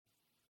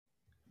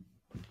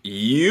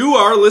You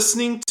are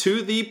listening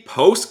to the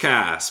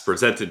Postcast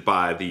presented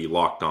by the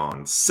Locked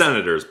On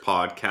Senators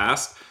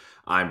podcast.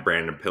 I'm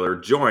Brandon Pillar,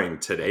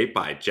 joined today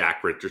by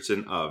Jack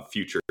Richardson of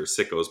Future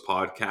Sickos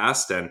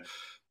podcast. And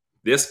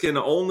this can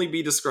only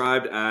be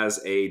described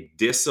as a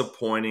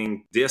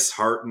disappointing,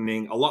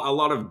 disheartening, a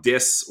lot of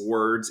dis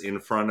words in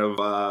front of,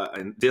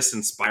 and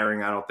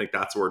disinspiring. I don't think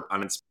that's the word.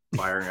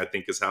 Uninspiring, I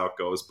think, is how it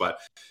goes. But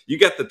you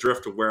get the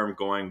drift of where I'm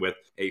going with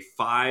a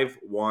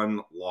 5-1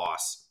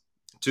 loss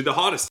to the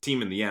hottest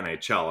team in the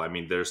NHL. I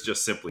mean, there's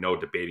just simply no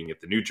debating it.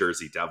 The New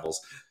Jersey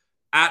Devils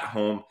at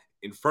home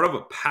in front of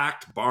a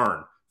packed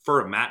barn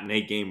for a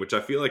matinee game, which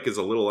I feel like is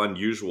a little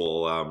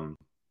unusual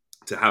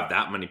to have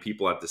that many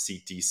people at the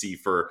CTC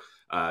for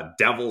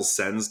Devils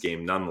Sens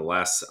game,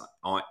 nonetheless,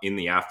 in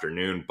the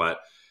afternoon. But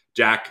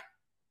Jack,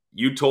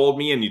 you told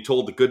me and you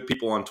told the good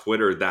people on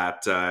Twitter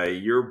that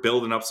you're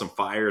building up some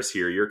fires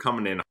here. You're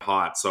coming in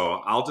hot. So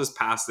I'll just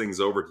pass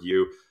things over to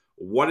you.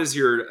 What is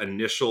your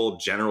initial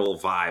general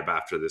vibe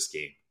after this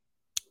game?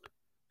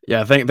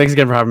 Yeah, thanks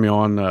again for having me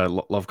on.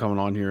 Love coming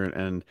on here,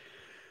 and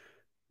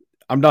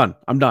I'm done.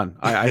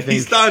 I think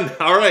he's done.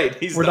 All right,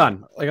 we're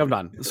done. Like, I'm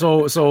done.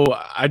 So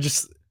I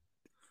just,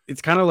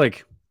 it's kind of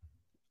like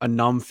a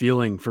numb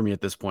feeling for me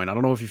at this point. I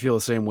don't know if you feel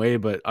the same way,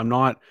 but I'm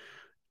not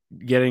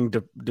getting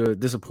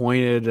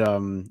disappointed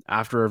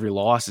after every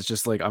loss. It's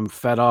just like I'm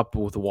fed up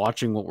with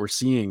watching what we're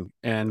seeing,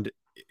 and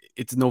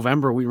it's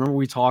November.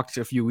 We talked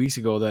a few weeks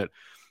ago that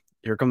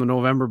here come the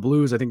November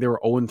Blues. I think they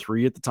were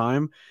 0-3 at the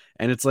time.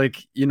 And it's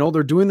like,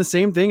 they're doing the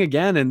same thing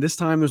again. And this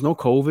time there's no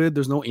COVID,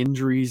 there's no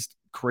injuries,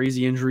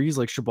 crazy injuries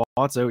like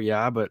Shabbat's out.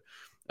 Yeah. But,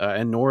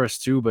 and Norris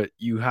too, but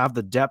you have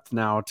the depth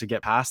now to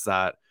get past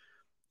that.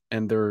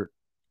 And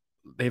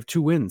they have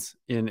 2 wins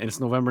and it's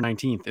November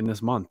 19th in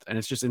this month. And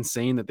it's just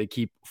insane that they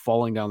keep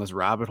falling down this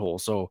rabbit hole.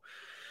 So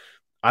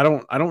I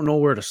don't know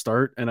where to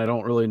start, and I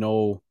don't really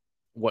know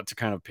what to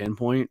kind of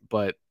pinpoint,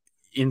 but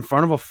in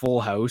front of a full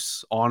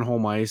house on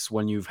home ice,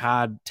 when you've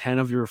had 10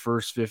 of your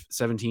first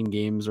 17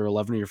 games or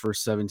 11 of your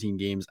first 17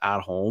 games at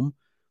home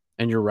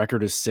and your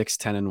record is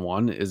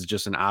 6-10-1 is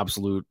just an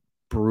absolute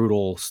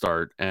brutal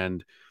start.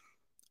 And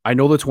I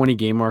know the 20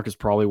 game mark is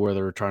probably where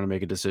they're trying to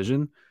make a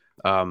decision.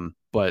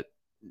 But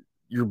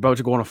you're about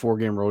to go on a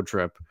 4-game road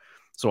trip.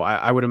 So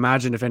I would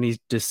imagine if any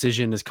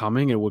decision is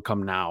coming, it would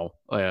come now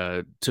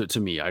to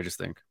me, I just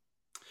think.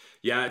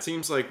 Yeah, it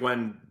seems like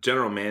when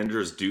general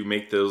managers do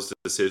make those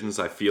decisions,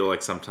 I feel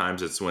like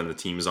sometimes it's when the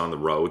team is on the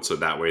road. So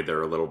that way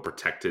they're a little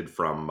protected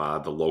from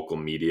the local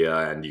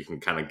media and you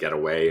can kind of get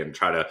away and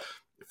try to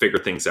figure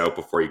things out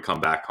before you come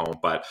back home.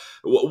 But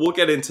we'll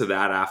get into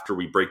that after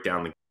we break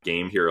down the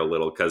game here a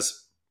little,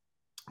 because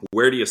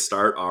where do you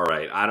start? All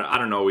right. I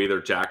don't know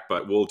either, Jack,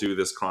 but we'll do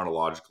this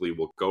chronologically.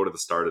 We'll go to the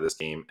start of this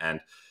game.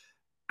 And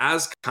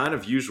as kind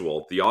of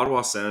usual, the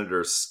Ottawa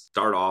Senators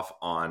start off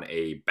on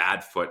a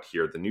bad foot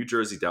here. The New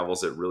Jersey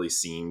Devils, it really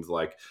seemed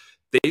like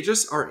they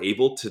just are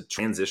able to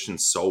transition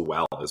so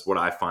well, is what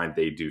I find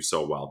they do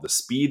so well. The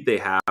speed they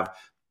have,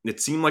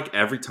 it seemed like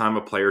every time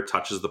a player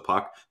touches the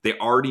puck, they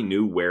already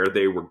knew where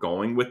they were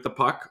going with the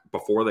puck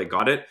before they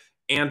got it.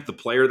 And the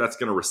player that's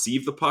going to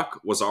receive the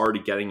puck was already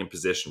getting in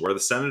position. Where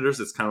the Senators,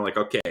 it's kind of like,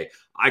 okay,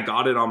 I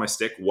got it on my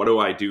stick. What do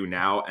I do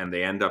now? And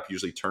they end up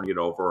usually turning it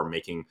over or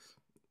making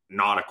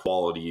not a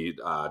quality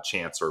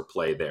chance or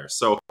play there.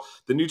 So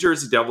the New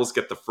Jersey Devils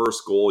get the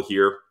first goal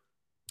here.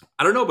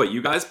 I don't know about you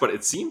guys, but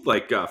it seemed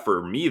like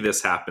for me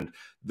this happened.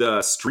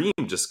 The stream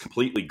just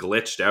completely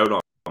glitched out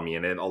on me,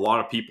 and a lot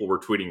of people were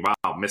tweeting,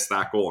 wow, missed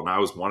that goal, and I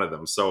was one of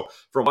them. So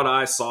from what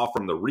I saw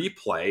from the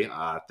replay,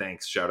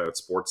 thanks, shout out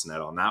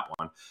Sportsnet on that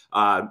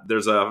one,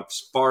 there's a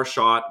far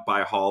shot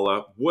by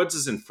Haula. Woods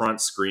is in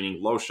front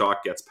screening, low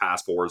shot gets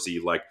past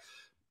Forsey, like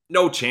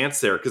no chance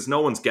there because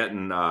no one's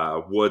getting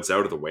Woods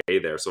out of the way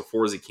there. So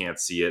Forsey can't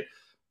see it.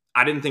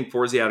 I didn't think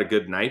Forsey had a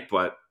good night,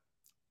 but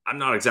I'm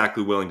not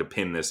exactly willing to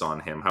pin this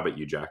on him. How about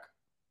you, Jack?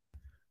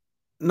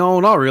 No,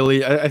 not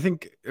really. I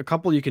think a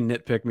couple you can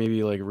nitpick,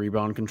 maybe like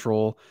rebound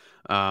control.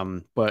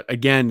 But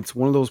again, it's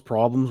one of those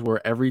problems where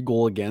every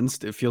goal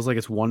against, it feels like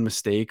it's one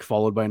mistake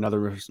followed by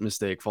another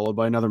mistake, followed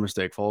by another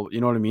mistake,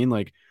 you know what I mean?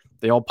 Like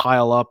they all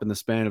pile up in the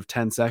span of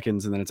 10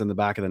 seconds and then it's in the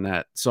back of the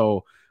net.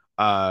 So,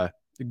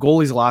 the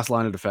goalie's last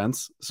line of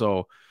defense.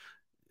 So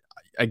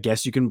I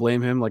guess you can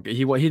blame him. Like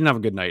he didn't have a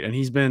good night, and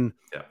he's been,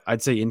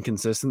 I'd say,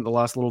 inconsistent the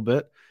last little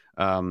bit.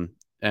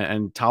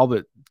 And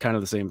Talbot, kind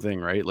of the same thing,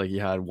 right? Like he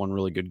had one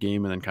really good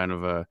game and then kind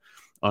of a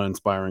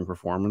uninspiring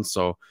performance.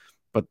 So,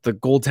 but the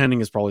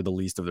goaltending is probably the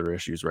least of their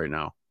issues right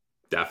now.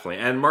 Definitely.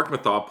 And Mark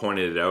Mathot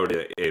pointed it out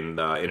in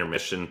the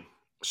intermission.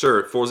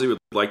 Sure, Forsey would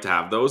like to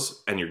have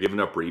those, and you're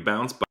giving up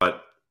rebounds,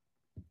 but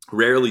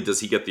rarely does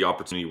he get the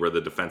opportunity where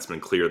the defenseman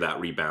clear that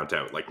rebound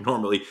out. Like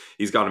normally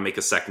he's got to make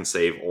a second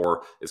save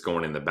or it's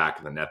going in the back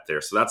of the net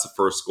there. So that's the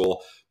first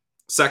goal.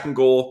 Second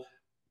goal,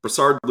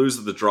 Brassard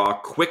loses the draw,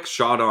 quick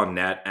shot on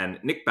net, and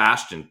Nick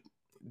Bastian,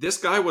 this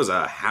guy was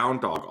a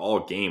hound dog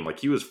all game. Like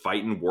he was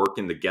fighting,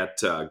 working to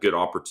get good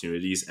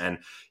opportunities, and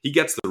he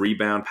gets the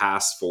rebound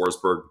past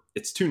Forsberg.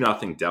 It's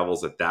 2-0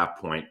 Devils at that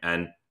point,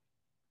 and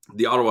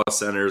the Ottawa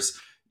Senators,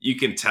 you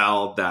can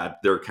tell that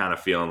they're kind of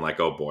feeling like,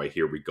 oh boy,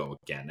 here we go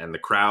again. And the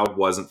crowd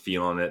wasn't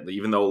feeling it,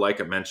 even though, like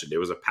I mentioned, it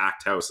was a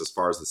packed house as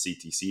far as the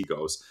CTC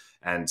goes,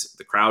 and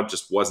the crowd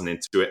just wasn't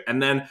into it.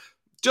 And then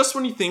just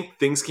when you think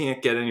things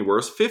can't get any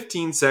worse,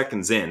 15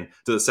 seconds in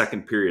to the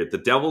second period, the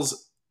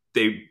Devils,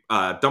 they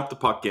dump the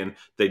puck in,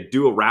 they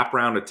do a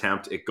wraparound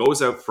attempt, it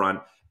goes out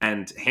front,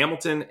 and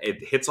Hamilton,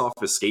 it hits off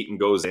his skate and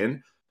goes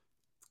in.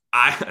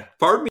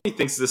 Part of me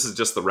thinks this is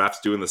just the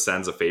refs doing the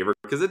Sens a favor,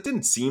 because it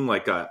didn't seem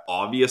like an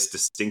obvious,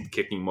 distinct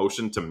kicking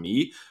motion to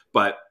me.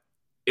 But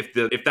if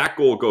that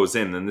goal goes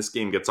in, then this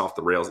game gets off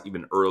the rails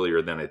even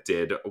earlier than it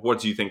did. What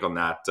do you think on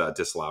that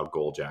disallowed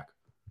goal, Jack?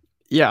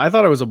 Yeah, I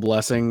thought it was a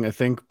blessing, I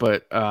think,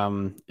 but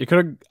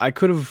I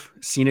could have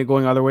seen it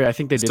going either way. I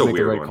think they did make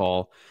the right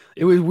call.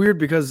 It was weird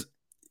because,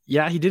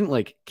 yeah, he didn't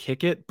like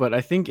kick it, but I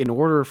think in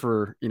order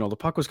for, the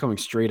puck was coming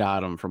straight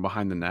at him from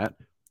behind the net.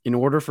 In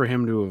order for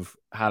him to have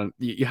had,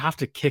 you have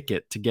to kick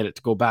it to get it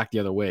to go back the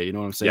other way. You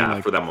know what I'm saying? Yeah,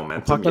 like, for that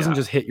momentum. The puck doesn't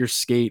just hit your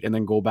skate and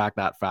then go back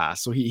that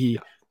fast. So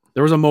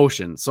there was a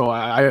motion. So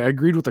I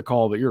agreed with the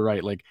call, but you're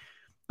right. Like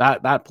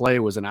that play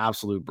was an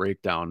absolute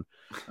breakdown.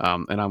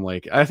 And I'm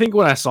like, I think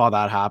when I saw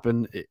that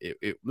happen,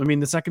 I mean,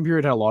 the second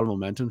period had a lot of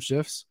momentum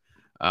shifts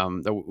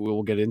that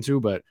we'll get into,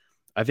 but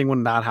I think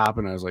when that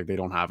happened, I was like, they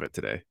don't have it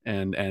today.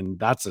 And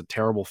that's a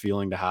terrible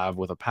feeling to have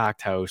with a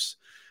packed house.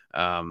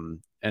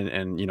 And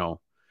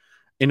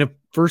in a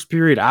first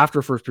period,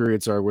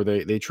 where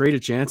they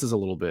traded chances a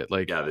little bit.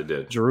 Like, yeah, they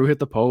did. Giroux hit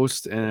the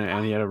post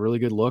and he had a really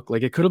good look.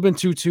 Like, it could have been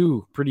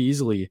 2-2 pretty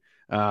easily.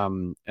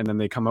 And then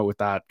they come out with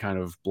that kind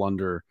of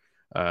blunder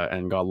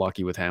and got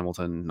lucky with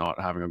Hamilton not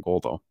having a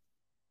goal, though.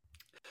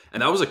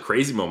 And that was a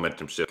crazy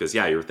momentum shift because,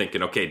 yeah, you were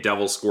thinking, okay,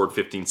 Devils scored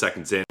 15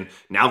 seconds in.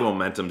 Now the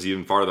momentum's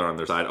even farther on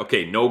their side.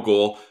 Okay, no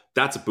goal.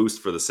 That's a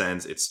boost for the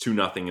Sens. It's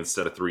 2-0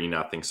 instead of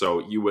 3-0.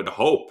 So you would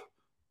hope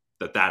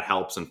that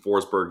helps and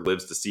Forsberg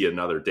lives to see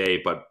another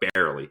day, but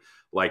barely.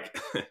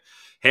 Like,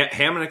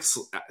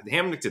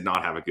 Hamonic did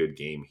not have a good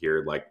game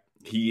here. Like,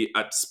 he,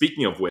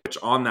 speaking of which,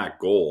 on that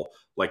goal,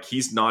 like,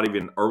 he's not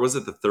even, or was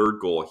it the third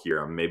goal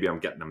here? Maybe I'm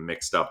getting them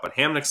mixed up, but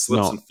Hamonic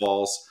slips and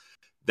falls.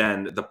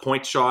 Then the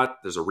point shot,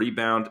 there's a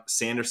rebound.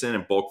 Sanderson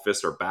and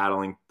Boqvist are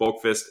battling.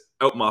 Boqvist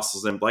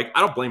outmuscles him. Like, I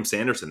don't blame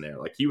Sanderson there.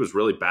 Like, he was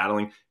really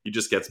battling. He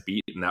just gets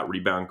beat and that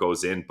rebound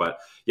goes in. But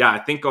yeah, I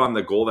think on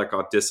the goal that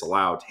got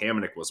disallowed,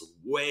 Hamonic was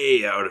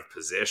way out of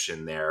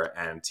position there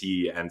and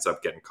he ends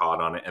up getting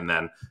caught on it. And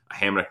then a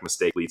Hamonic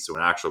mistake leads to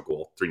an actual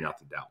goal, 3-0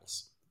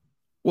 Devils.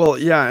 Well,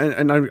 yeah,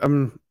 and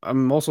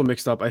I'm also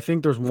mixed up. I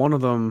think there's one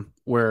of them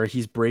where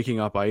he's breaking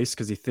up ice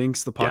because he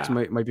thinks the pucks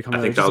might be coming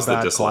out. I think that was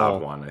the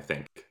disallowed one, I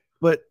think.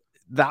 But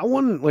that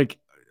one, like,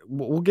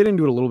 we'll get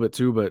into it a little bit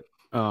too, but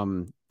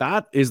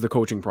that is the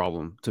coaching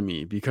problem to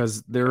me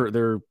because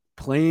they're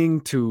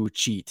playing to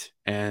cheat.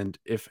 And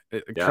if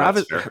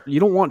Travis, you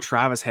don't want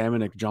Travis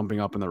Hamonic jumping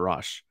up in the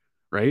rush,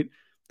 right?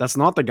 That's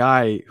not the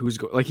guy who's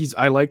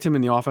I liked him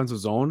in the offensive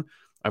zone.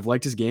 I've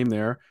liked his game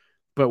there,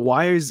 but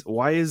why is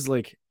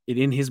like it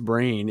in his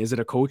brain? Is it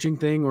a coaching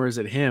thing or is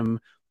it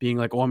him being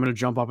like, oh, I'm going to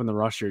jump up in the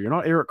rush here? You're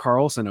not Erik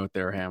Karlsson out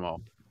there,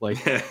 Hamo. Like,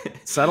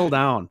 settle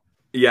down.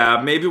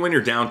 Yeah, maybe when you're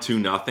down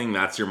 2-0,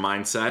 that's your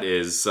mindset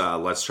is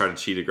let's try to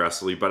cheat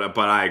aggressively. But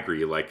I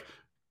agree, like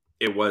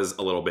it was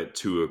a little bit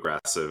too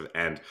aggressive.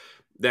 And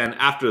then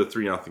after the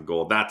 3-0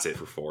 goal, that's it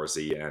for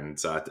Forsey. And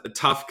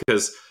tough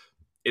because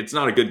it's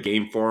not a good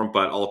game for him,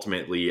 but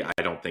ultimately I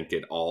don't think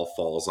it all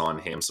falls on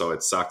him. So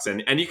it sucks.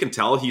 And you can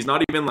tell he's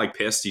not even like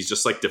pissed. He's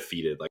just like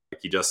defeated. Like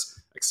he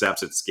just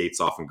accepts it, skates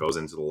off and goes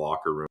into the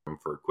locker room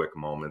for a quick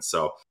moment.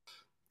 So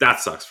that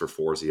sucks for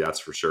Forsey, that's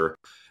for sure.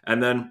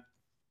 And then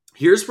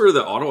here's where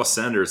the Ottawa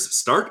Senators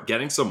start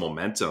getting some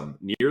momentum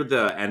near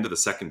the end of the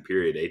second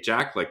period,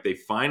 Jack? Like they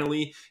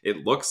finally,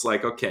 it looks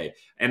like, okay.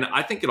 And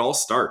I think it all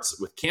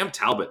starts with Cam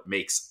Talbot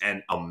makes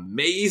an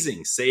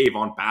amazing save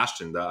on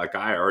Bastian, the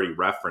guy I already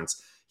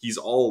referenced. He's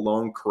all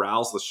alone,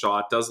 corrals the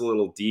shot, does a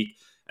little deke,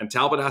 and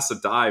Talbot has to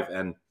dive.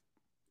 And,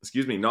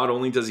 not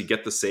only does he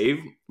get the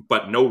save,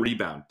 but no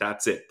rebound.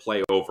 That's it,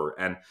 play over.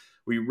 And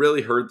we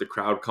really heard the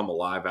crowd come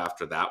alive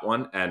after that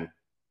one. And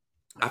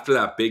after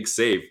that big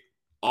save,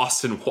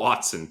 Austin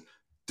Watson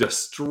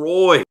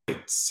destroyed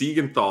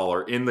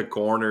Siegenthaler in the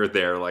corner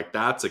there. Like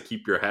that's a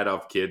keep your head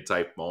up kid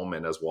type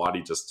moment as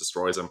Waddy just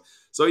destroys him.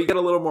 So you get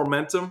a little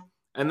momentum.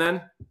 And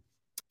then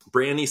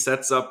Brandy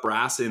sets up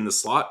Brass in the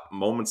slot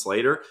moments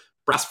later.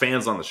 Brass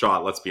fans on the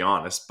shot, let's be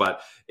honest.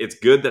 But it's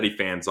good that he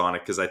fans on it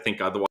because I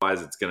think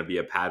otherwise it's going to be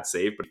a pad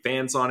save. But he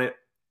fans on it,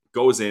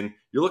 goes in.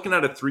 You're looking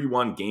at a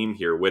 3-1 game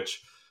here,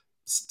 which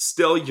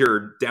still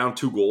you're down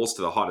 2 goals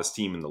to the hottest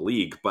team in the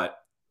league. But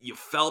you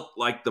felt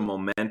like the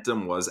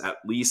momentum was at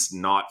least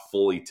not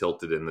fully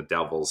tilted in the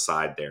Devils'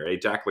 side there, eh,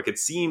 Jack? Like it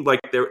seemed like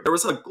there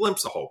was a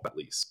glimpse of hope at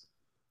least.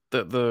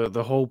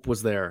 The hope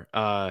was there.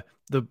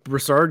 The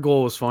Brassard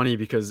goal was funny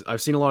because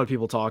I've seen a lot of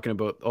people talking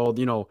about,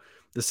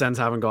 the Sens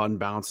haven't gotten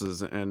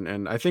bounces,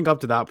 and I think up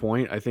to that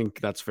point, I think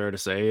that's fair to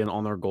say. And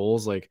on their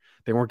goals, like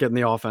they weren't getting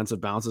the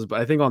offensive bounces, but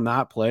I think on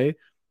that play,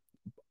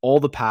 all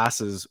the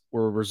passes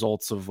were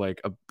results of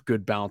like a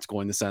good bounce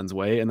going the Sens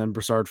way, and then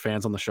Brassard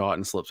fans on the shot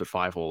and slips at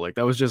 5-hole. Like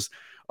that was just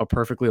a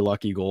perfectly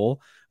lucky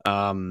goal.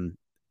 And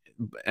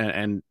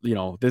you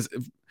know, this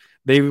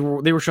they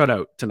were shut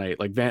out tonight.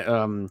 Like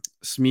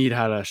Smeed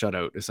had a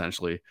shutout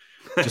essentially,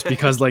 just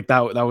because like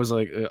that was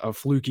like a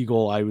fluky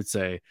goal, I would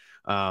say.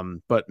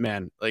 But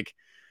man, like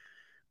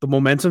the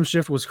momentum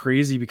shift was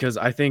crazy because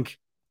I think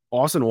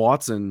Austin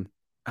Watson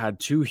had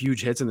 2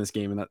 huge hits in this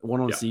game, and that one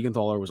on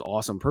Siegenthaler was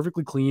awesome,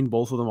 perfectly clean,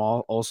 both of them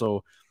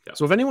also.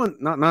 So if anyone,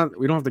 not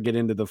we don't have to get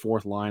into the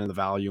fourth line and the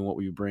value and what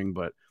we bring,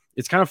 but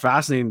it's kind of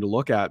fascinating to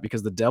look at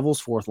because the Devils'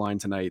 fourth line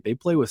tonight, they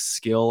play with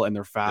skill and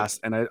they're fast,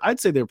 and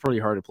I'd say they're pretty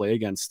hard to play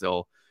against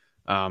still.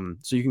 So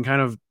you can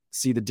kind of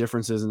see the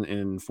differences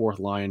in fourth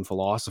line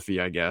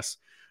philosophy, I guess.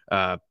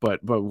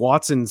 But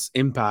Watson's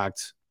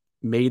impact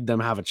made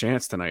them have a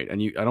chance tonight,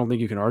 and I don't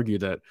think you can argue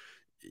that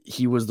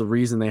he was the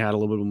reason they had a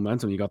little bit of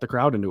momentum. You got the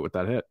crowd into it with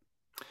that hit.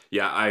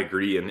 Yeah, I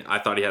agree, and I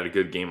thought he had a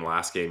good game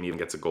last game. He even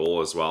gets a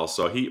goal as well,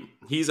 so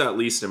he's at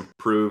least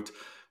improved.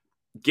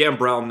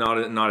 Gambrell,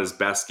 not his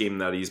best game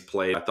that he's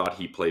played. I thought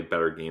he played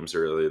better games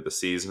earlier this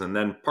season, and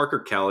then Parker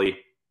Kelly,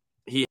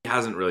 he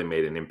hasn't really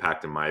made an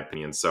impact in my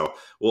opinion. So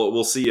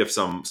we'll see if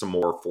some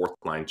more fourth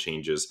line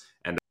changes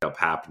end up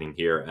happening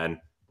here. And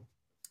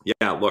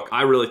yeah, look,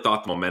 I really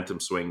thought the momentum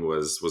swing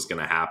was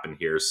going to happen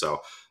here,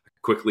 so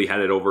quickly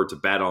headed over to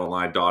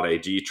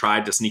betonline.ag,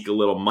 tried to sneak a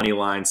little money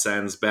line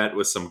Sens bet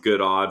with some good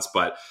odds,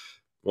 but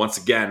once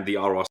again, the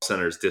Ottawa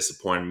Senators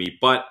disappointed me.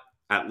 But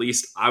at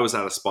least I was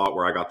at a spot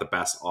where I got the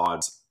best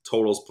odds,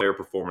 totals, player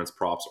performance,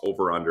 props,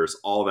 over-unders,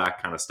 all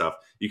that kind of stuff.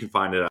 You can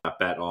find it at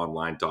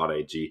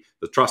betonline.ag,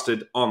 the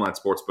trusted online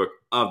sportsbook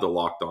of the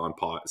Locked On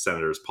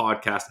Senators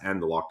podcast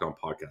and the Locked On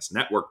Podcast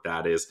Network,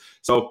 that is.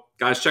 So,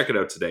 guys, check it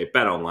out today,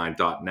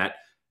 betonline.net.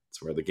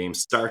 It's where the game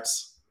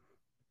starts.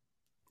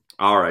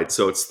 All right,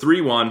 so it's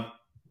 3-1.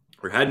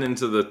 We're heading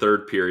into the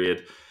third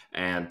period.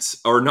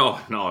 No,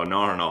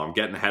 I'm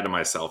getting ahead of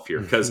myself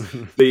here because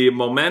the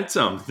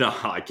momentum,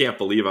 I can't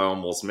believe I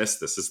almost missed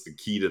this. This is the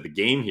key to the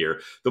game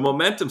here. The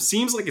momentum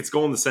seems like it's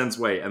going the Sens'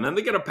 way, and then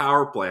they get a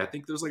power play. I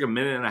think there's like a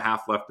minute and a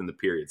half left in the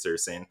period. So they're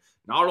saying,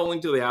 not only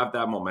do they have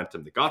that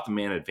momentum, they got the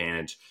man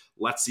advantage.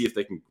 Let's see if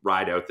they can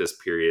ride out this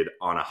period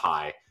on a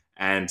high.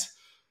 And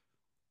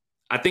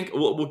I think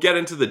we'll get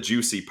into the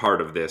juicy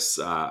part of this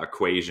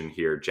equation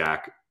here,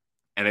 Jack.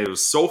 And it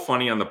was so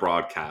funny on the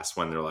broadcast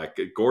when they're like,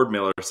 Gord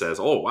Miller says,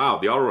 oh, wow,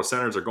 the Ottawa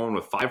Senators are going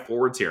with 5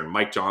 forwards here. And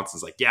Mike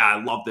Johnson's like, yeah,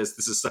 I love this.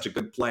 This is such a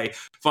good play.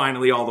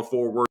 Finally, all the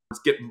forwards,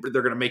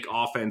 they're going to make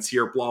offense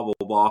here, blah, blah,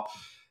 blah.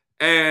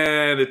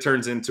 And it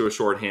turns into a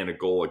shorthanded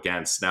goal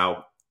against.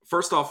 Now,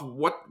 first off,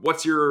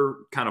 what's your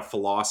kind of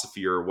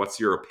philosophy or what's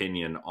your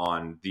opinion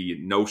on the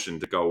notion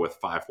to go with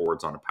 5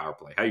 forwards on a power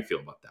play? How do you feel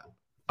about that?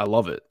 I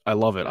love it. I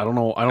don't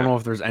know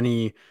if there's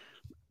any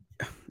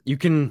 – you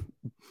can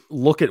 –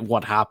 look at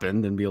what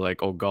happened and be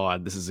like, oh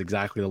God, this is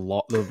exactly the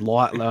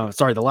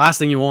last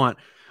thing you want.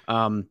 But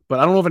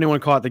I don't know if anyone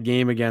caught the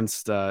game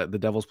against the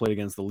Devils played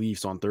against the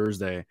Leafs on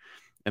Thursday.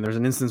 And there's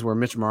an instance where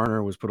Mitch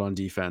Marner was put on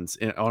defense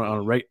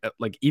on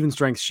a even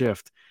strength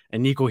shift,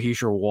 and Nico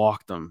Hischier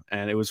walked him.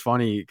 And it was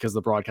funny because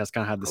the broadcast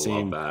kind of had the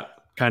same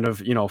kind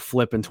of,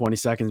 flip in 20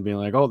 seconds being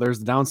like, oh, there's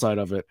the downside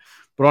of it.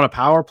 But on a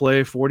power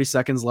play, 40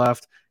 seconds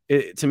left,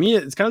 to me,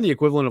 it's kind of the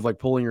equivalent of like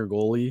pulling your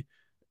goalie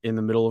in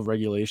the middle of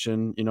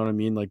regulation, you know what I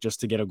mean? Like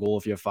just to get a goal,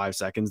 if you have 5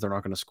 seconds, they're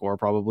not going to score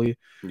probably.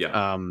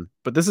 Yeah.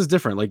 But this is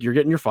different. Like you're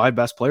getting your 5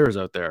 best players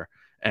out there,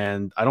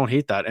 and I don't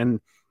hate that. And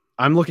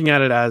I'm looking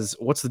at it as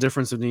what's the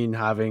difference between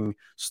having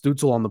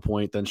Stützle on the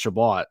point than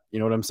Chabot? You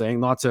know what I'm saying?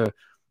 Not to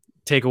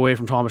take away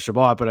from Thomas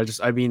Chabot, but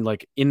I mean,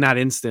 like in that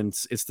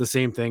instance, it's the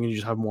same thing, and you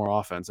just have more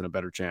offense and a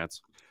better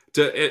chance.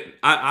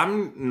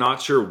 I'm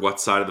not sure what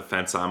side of the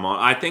fence I'm on.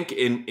 I think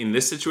in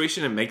this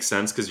situation, it makes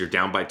sense because you're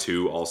down by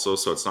 2 also,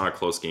 so it's not a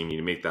close game.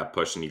 You make that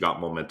push and you got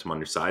momentum on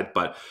your side.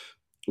 But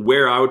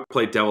where I would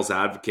play devil's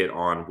advocate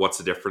on what's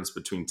the difference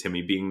between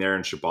Timmy being there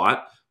and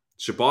Chabot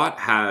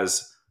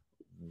has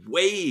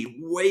way,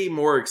 way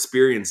more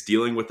experience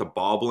dealing with a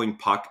bobbling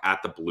puck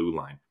at the blue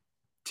line.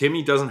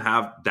 Timmy doesn't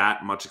have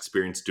that much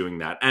experience doing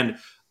that. And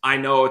I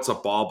know it's a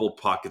bobble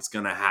puck. It's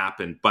going to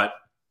happen, but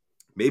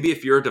maybe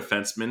if you're a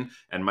defenseman,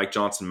 and Mike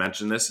Johnson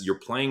mentioned this, you're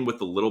playing with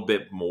a little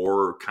bit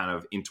more kind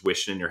of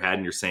intuition in your head,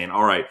 and you're saying,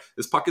 all right,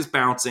 this puck is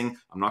bouncing.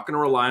 I'm not going to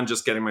rely on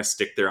just getting my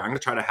stick there. I'm going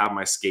to try to have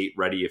my skate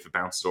ready if it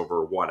bounces over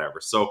or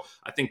whatever. So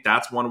I think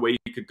that's one way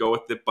you could go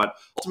with it. But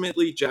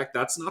ultimately, Jack,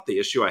 that's not the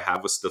issue I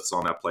have with Stützle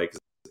on that play because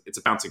it's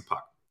a bouncing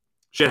puck.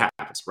 Shit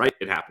happens, right?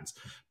 It happens.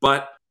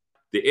 But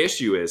the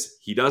issue is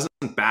he doesn't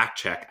back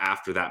check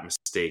after that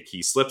mistake.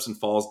 He slips and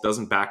falls,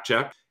 doesn't back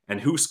check. And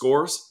who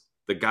scores?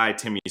 The guy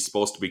Timmy's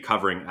supposed to be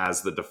covering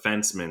as the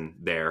defenseman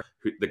there,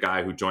 the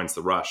guy who joins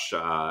the rush,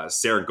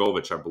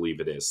 Sarangovic, I believe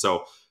it is.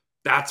 So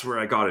that's where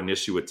I got an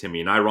issue with Timmy.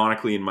 And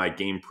ironically, in my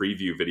game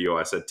preview video,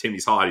 I said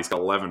Timmy's hot. He's got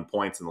 11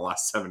 points in the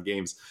last 7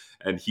 games.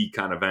 And he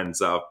kind of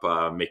ends up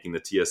making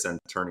the TSN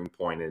turning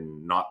point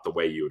in not the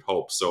way you would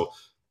hope. So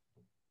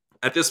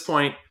at this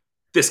point,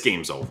 this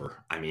game's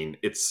over. I mean,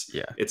 it's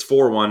Yeah.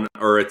 4-1,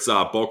 or it's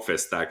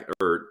Boakfist that,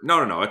 or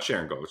no, it's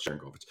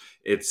Sharangovich.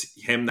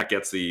 It's him that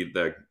gets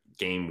the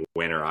game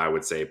winner, I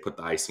would say, put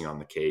the icing on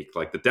the cake.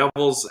 Like, the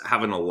Devils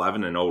have an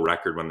 11-0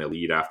 record when they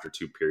lead after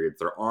 2 periods.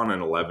 They're on an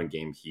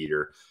 11-game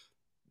heater.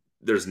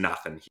 There's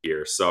nothing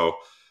here. So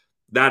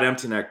that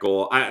empty net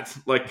goal, I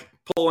like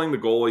pulling the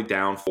goalie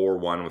down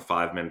 4-1 with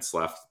 5 minutes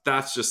left.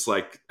 That's just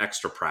like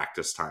extra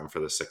practice time for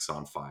the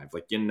 6-on-5.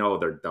 Like, they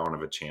don't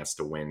have a chance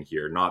to win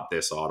here. Not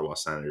this Ottawa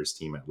Senators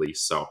team, at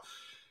least. So,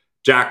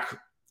 Jack,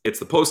 it's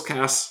the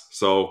postcast,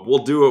 so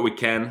we'll do what we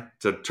can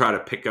to try to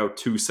pick out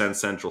 2 Sens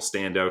Central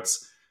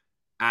standouts.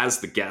 As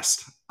the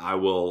guest, I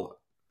will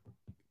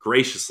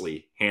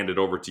graciously hand it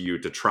over to you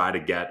to try to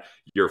get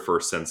your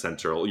first Sens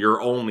Central.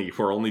 We're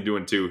only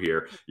doing 2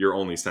 here. Your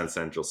only Sens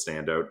Central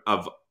standout.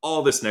 Of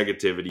all this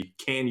negativity,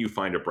 can you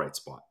find a bright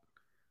spot?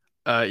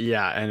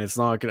 Yeah, and it's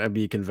not going to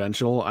be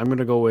conventional. I'm going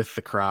to go with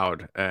the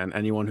crowd and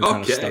anyone who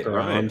kind of stuck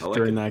around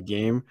during that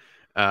game.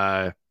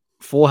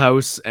 Full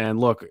house. And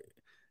look,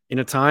 in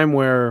a time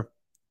where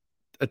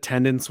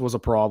attendance was a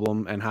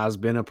problem and has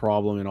been a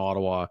problem in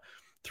Ottawa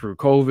through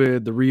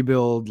COVID, the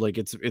rebuild, like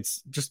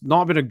it's just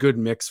not been a good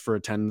mix for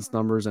attendance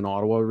numbers in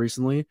Ottawa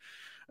recently.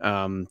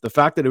 The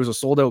fact that it was a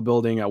sold out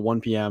building at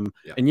 1 p.m.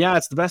 Yeah. And yeah,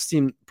 it's the best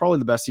team, probably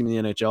the best team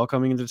in the NHL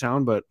coming into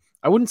town, but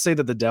I wouldn't say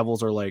that the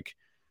Devils are like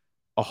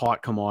a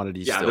hot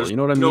commodity still. You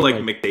know what I mean? Like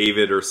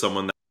McDavid or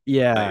someone that,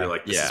 you're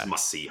like, this is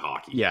must-see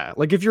hockey. Yeah,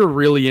 like if you're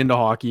really into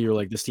hockey, you're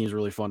like, this team's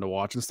really fun to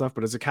watch and stuff.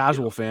 But as a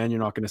casual fan, you're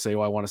not going to say,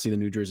 well, I want to see the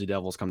New Jersey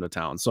Devils come to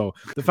town. So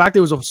the fact that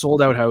it was a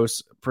sold-out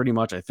house, pretty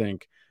much, I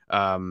think,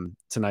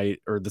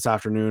 tonight or this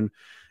afternoon,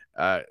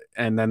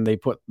 and then they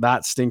put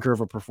that stinker of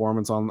a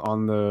performance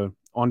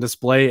on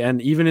display.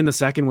 And even in the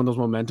second, when those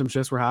momentum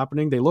shifts were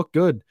happening, they looked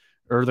good.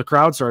 Or the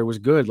crowd, was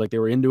good. Like, they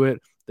were into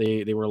it.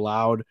 They were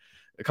loud.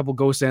 A couple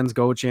 "Go Sens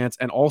Go" chants,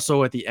 and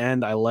also at the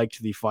end, I liked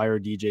the "Fire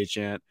DJ"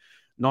 chant.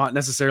 Not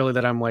necessarily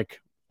that I'm like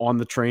on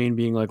the train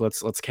being like,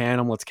 let's can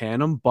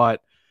them,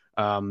 but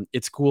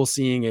it's cool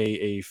seeing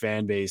a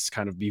fan base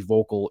kind of be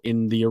vocal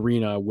in the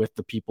arena with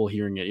the people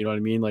hearing it. You know what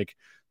I mean? Like,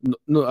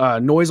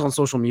 noise on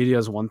social media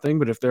is one thing,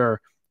 but if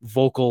they're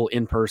vocal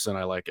in person,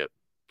 I like it.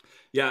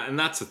 Yeah, and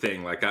that's the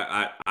thing. Like,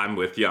 I'm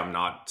with you. I'm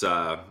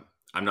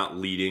not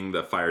leading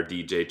the "Fire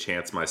DJ"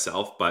 chants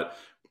myself, but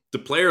the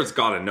players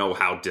got to know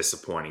how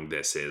disappointing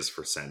this is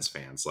for Sens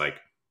fans. Like,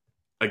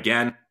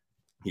 again,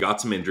 you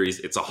got some injuries.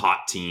 It's a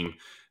hot team.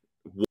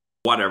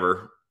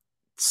 Whatever.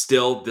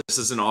 Still, this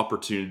is an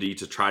opportunity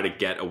to try to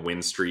get a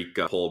win streak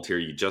pulled here.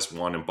 You just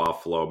won in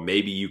Buffalo.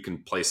 Maybe you can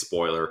play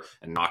spoiler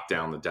and knock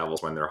down the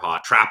Devils when they're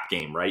hot. Trap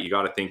game, right? You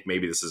got to think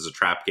maybe this is a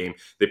trap game.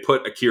 They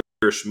put Akira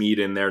Schmid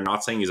in there.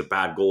 Not saying he's a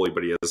bad goalie,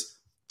 but he has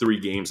 3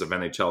 games of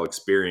NHL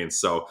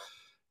experience. So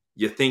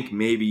you think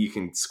maybe you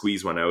can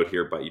squeeze one out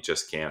here, but you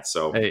just can't.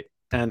 So, hey,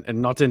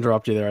 and not to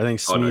interrupt you there, I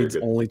think Schmid's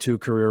only 2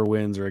 career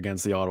wins are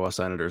against the Ottawa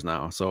Senators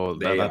now. So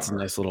that's a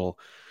nice little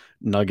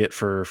nugget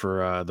for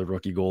the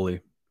rookie goalie.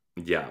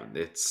 Yeah,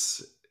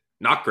 it's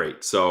not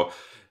great. So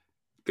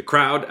the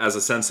crowd as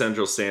a Sens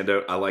Central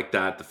standout, I like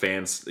that. The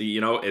fans,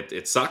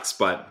 it sucks,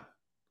 but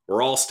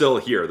we're all still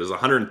here. There's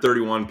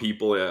 131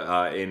 people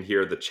in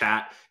here. The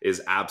chat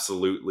is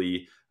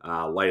absolutely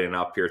lighting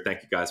up here.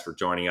 Thank you guys for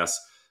joining us.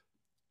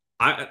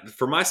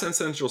 For my Sens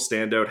Central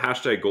standout,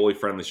 hashtag goalie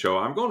friendly show,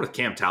 I'm going with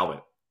Cam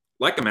Talbot.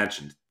 Like I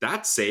mentioned,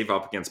 that save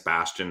up against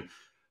Bastion,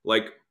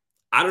 like,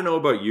 I don't know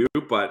about you,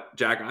 but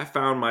Jack, I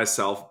found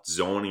myself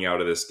zoning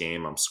out of this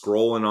game. I'm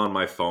scrolling on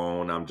my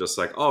phone. I'm just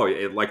like,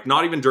 like,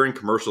 not even during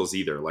commercials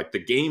either. Like,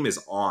 the game is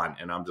on,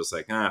 and I'm just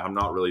like, I'm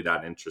not really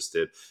that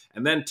interested.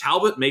 And then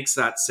Talbot makes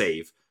that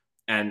save,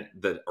 and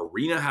the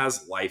arena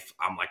has life.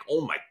 I'm like,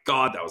 oh my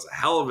God, that was a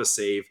hell of a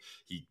save.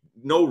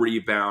 No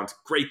rebound.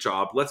 Great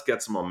job. Let's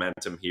get some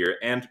momentum here.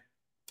 And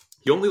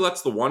he only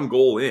lets the 1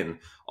 goal in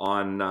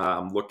on,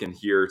 I'm looking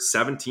here,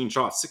 17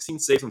 shots, 16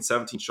 saves on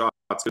 17 shots.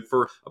 Good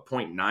for a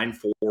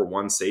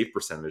 .941 save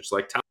percentage.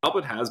 Like,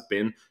 Talbot has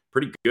been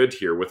pretty good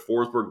here with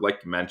Forsberg,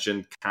 like you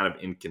mentioned, kind of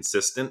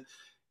inconsistent.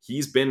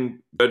 He's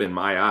been good in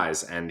my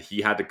eyes, and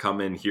he had to come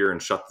in here and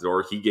shut the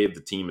door. He gave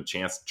the team a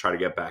chance to try to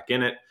get back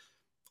in it.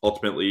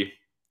 Ultimately,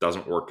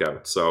 doesn't work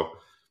out. So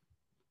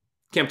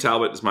Cam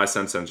Talbot is my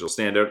Sens Central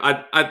standout.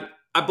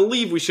 I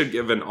believe we should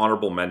give an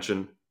honorable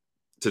mention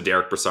to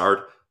Derek Brassard.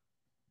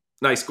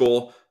 Nice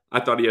goal.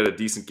 I thought he had a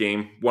decent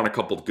game. Won a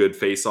couple of good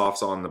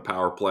face-offs on the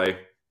power play.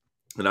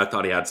 And I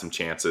thought he had some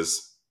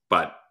chances.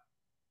 But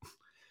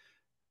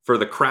for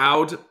the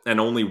crowd, and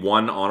only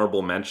one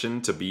honorable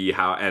mention to be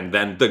and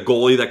then the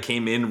goalie that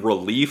came in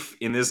relief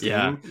in this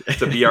game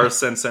to be our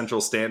Sens Central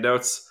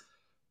standouts,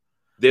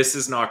 this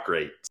is not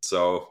great.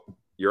 So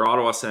your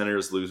Ottawa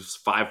Senators lose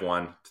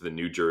 5-1 to the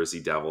New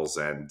Jersey Devils.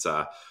 And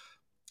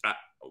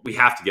we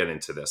have to get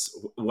into this.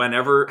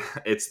 Whenever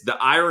it's the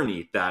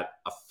irony that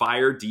a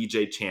Fire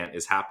DJ chant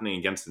is happening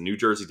against the New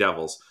Jersey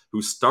Devils,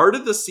 who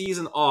started the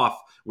season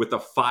off with a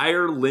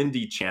Fire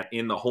Lindy chant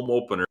in the home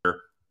opener,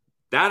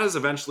 that has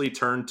eventually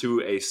turned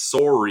to a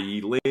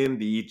sorry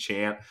Lindy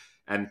chant,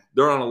 and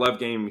they're on a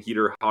 11-game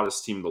heater,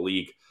 hottest team in the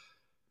league.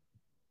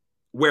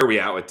 where are we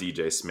at with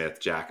DJ Smith,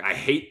 Jack? I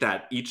hate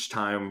that each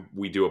time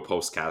we do a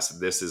postcast,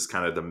 this is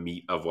kind of the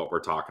meat of what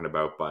we're talking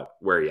about, but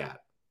where are you at?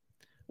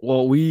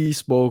 Well, we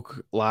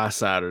spoke last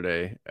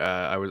Saturday.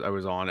 I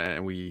was on,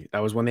 and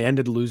that was when they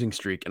ended the losing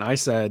streak, and I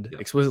said Yeah.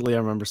 explicitly, I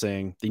remember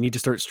saying they need to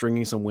start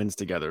stringing some wins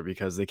together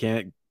because they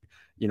can't,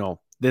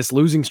 this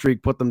losing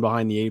streak put them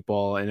behind the eight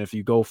ball, and if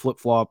you go flip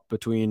flop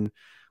between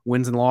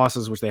wins and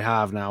losses, which they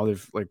have now,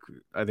 they've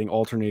I think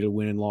alternated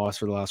win and loss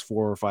for the last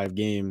 4 or 5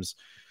 games.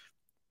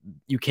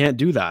 You can't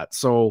do that.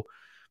 So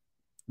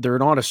they're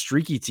not a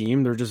streaky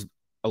team; they're just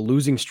a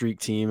losing streak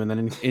team and then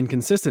an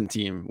inconsistent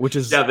team, which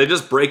is they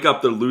just break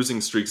up their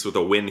losing streaks with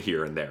a win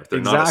here and there. They're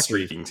not a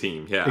streaking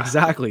team. Yeah,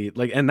 exactly.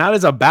 And that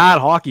is a bad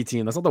hockey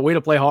team. That's not the way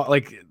to play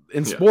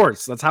in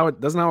sports. That's how it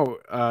doesn't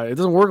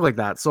work like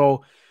that.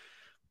 So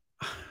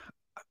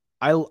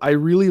I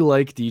really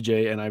like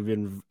DJ, and I've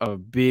been a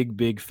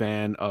big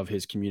fan of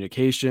his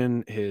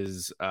communication,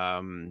 his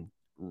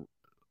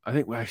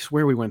I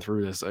swear we went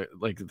through this a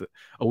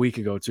week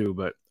ago too,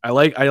 but I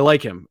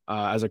like him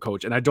as a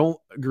coach, and I don't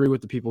agree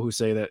with the people who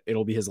say that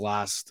it'll be his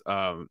last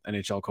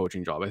NHL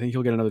coaching job. I think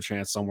he'll get another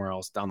chance somewhere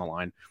else down the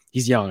line.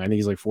 He's young. I think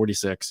he's like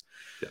 46.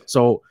 Yeah.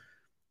 So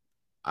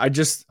I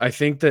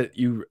think that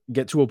you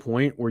get to a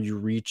point where you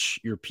reach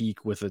your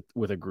peak with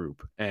a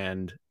group,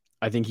 and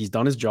I think he's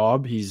done his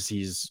job.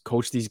 He's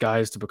coached these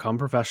guys to become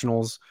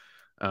professionals,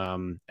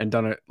 and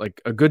done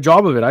a good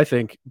job of it, I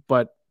think,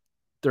 but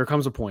there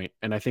comes a point,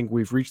 and I think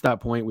we've reached that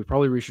point. We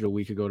probably reached it a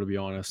week ago, to be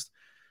honest,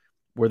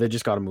 where they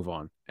just got to move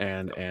on.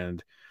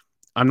 And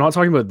I'm not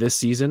talking about this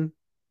season,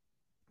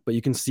 but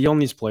you can see on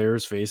these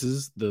players'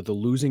 faces, the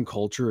losing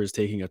culture is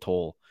taking a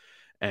toll.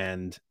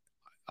 And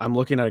I'm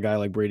looking at a guy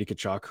like Brady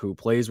Tkachuk, who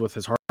plays with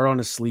his heart on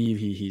his sleeve.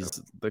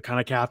 He's the kind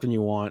of captain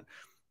you want.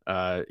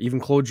 Even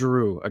Claude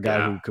Giroux, a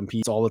guy who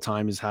competes all the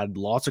time, has had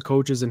lots of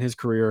coaches in his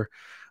career.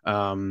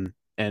 And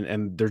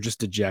they're just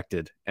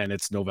dejected, and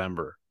it's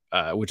November.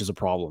 Which is a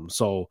problem.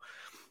 So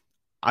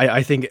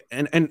I think,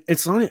 and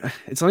it's not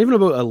even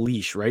about a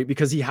leash, right?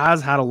 Because he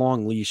has had a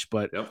long leash,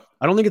 but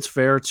I don't think it's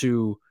fair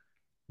to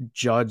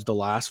judge the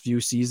last few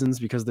seasons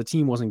because the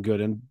team wasn't good.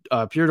 And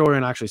Pierre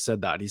Dorion actually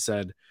said that. He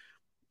said,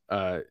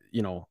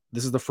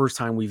 this is the first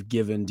time we've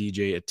given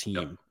DJ a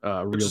team,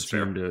 a real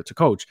team to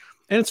coach.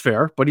 And it's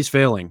fair, but he's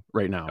failing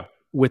right now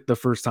with the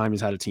first time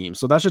he's had a team.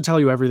 So that should tell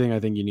you everything I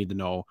think you need to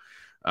know.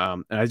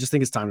 And I just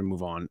think it's time to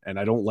move on. And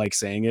I don't like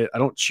saying it. I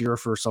don't cheer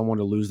for someone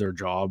to lose their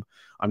job.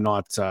 I'm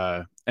not,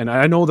 and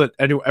I know that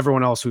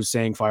everyone else who's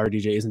saying fire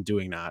DJ isn't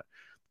doing that,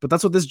 but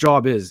that's what this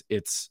job is.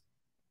 It's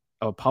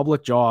a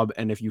public job.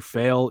 And if you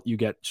fail, you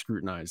get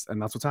scrutinized,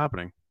 and that's what's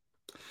happening.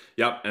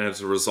 Yep. And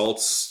it's a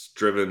results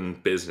driven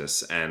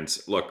business. And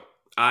look,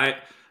 I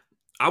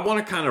want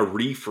to kind of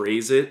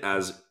rephrase it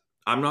as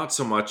I'm not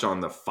so much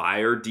on the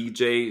fire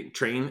DJ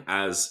train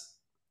as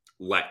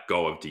let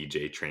go of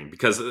DJ train,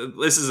 because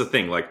this is a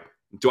thing. Like,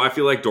 do I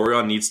feel like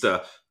Dorion needs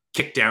to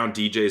kick down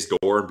DJ's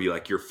door and be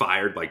like, you're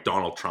fired, like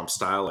Donald Trump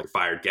style, like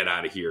fired, get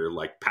out of here,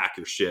 like pack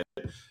your shit,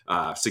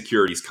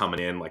 security's coming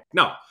in? Like,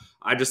 no,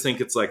 I just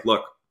think it's like,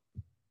 look,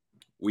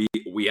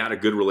 we had a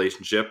good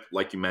relationship.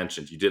 Like you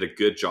mentioned, you did a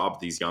good job with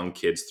these young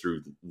kids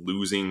through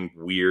losing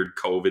weird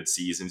COVID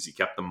seasons. You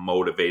kept them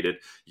motivated.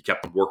 You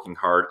kept them working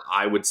hard.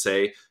 I would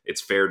say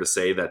it's fair to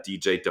say that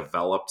DJ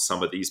developed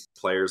some of these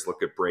players.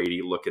 Look at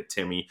Brady, look at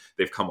Timmy.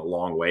 They've come a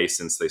long way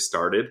since they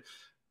started,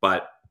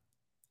 but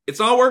it's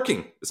not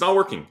working. It's not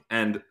working.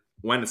 And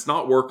when it's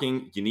not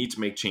working, you need to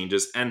make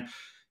changes. And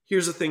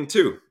here's the thing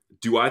too.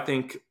 Do I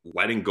think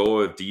letting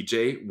go of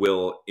DJ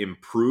will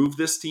improve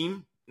this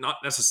team? Not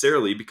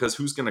necessarily, because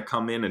who's going to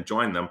come in and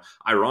join them?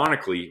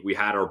 Ironically, we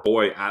had our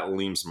boy at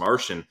Leams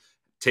Martian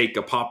take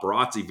a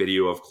paparazzi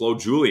video of Claude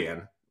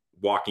Julien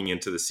walking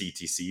into the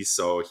CTC.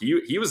 So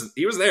he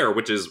was there,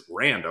 which is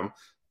random.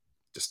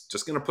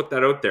 Just going to put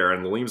that out there.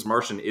 And Leams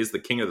Martian is the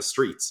king of the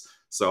streets.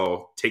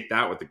 So take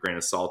that with a grain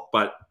of salt.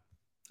 But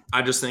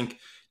I just think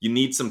you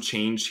need some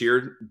change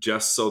here,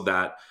 just so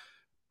that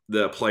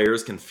the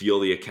players can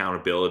feel the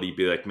accountability,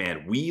 be like,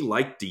 man, we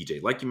like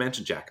DJ. Like you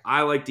mentioned, Jack,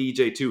 I like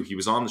DJ too. He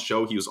was on the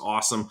show. He was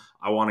awesome.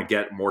 I want to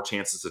get more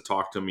chances to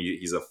talk to him.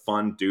 He's a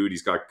fun dude.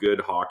 He's got good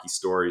hockey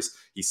stories.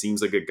 He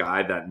seems like a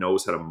guy that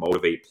knows how to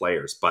motivate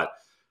players. But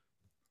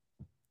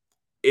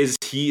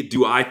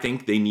do I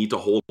think they need to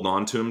hold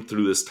on to him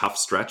through this tough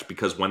stretch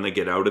because when they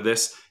get out of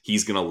this,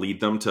 he's going to lead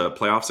them to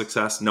playoff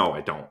success? No,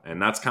 I don't.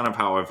 And that's kind of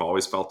how I've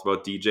always felt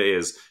about DJ,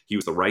 is he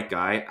was the right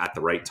guy at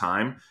the right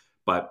time.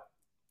 But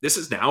this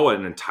is now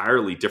an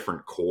entirely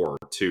different core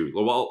too.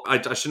 Well,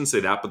 I shouldn't say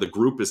that, but the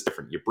group is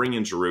different. You bring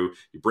in Giroux,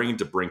 you bring in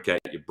DeBrincat,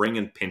 you bring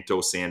in Pinto,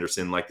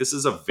 Sanderson. Like, this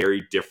is a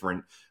very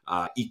different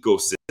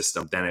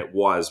ecosystem than it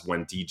was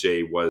when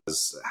DJ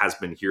has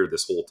been here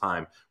this whole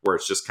time, where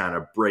it's just kind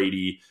of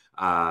Brady,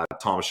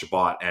 Thomas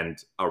Chabot, and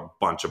a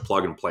bunch of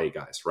plug and play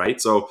guys, right?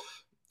 So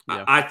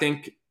yeah. I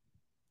think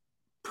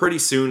pretty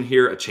soon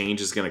here, a change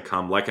is going to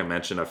come. Like I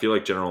mentioned, I feel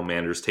like general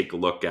managers take a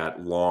look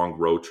at long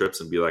road trips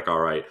and be like, all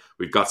right,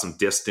 we've got some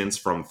distance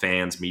from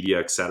fans, media,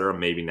 etc.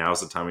 Maybe now's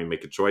the time we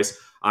make a choice.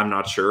 I'm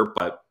not sure,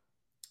 but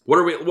what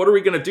are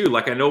we gonna do?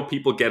 Like, I know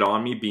people get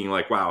on me being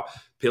like, wow,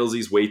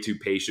 Pillsy's way too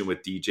patient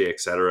with DJ, et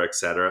cetera, et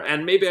cetera.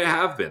 And maybe I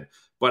have been,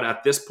 but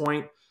at this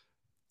point,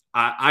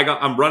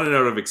 I'm running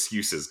out of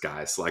excuses,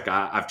 guys. Like,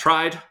 I've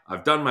tried,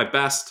 I've done my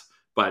best,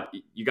 but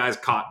you guys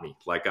caught me.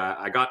 Like,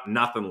 I got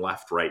nothing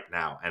left right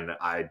now. And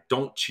I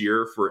don't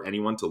cheer for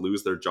anyone to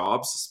lose their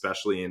jobs,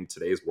 especially in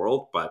today's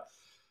world, but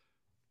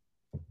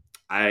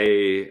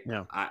I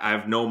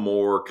have no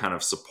more kind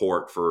of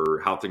support for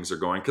how things are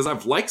going, because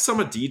I've liked some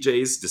of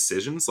DJ's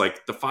decisions,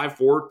 like the 5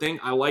 forward thing.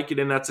 I like it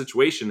in that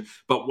situation,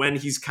 but when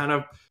he's kind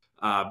of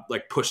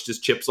like pushed his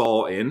chips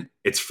all in,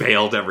 it's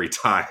failed every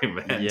time.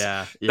 And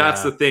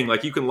that's the thing.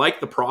 Like, you can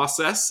like the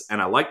process,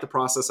 and I like the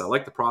process,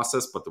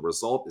 but the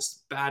result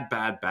is bad,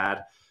 bad,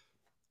 bad.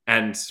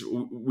 And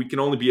we can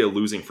only be a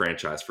losing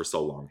franchise for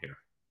so long here.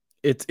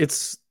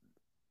 It's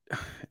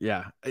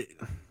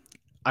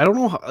I don't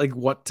know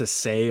what to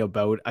say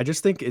about. I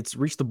just think it's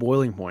reached the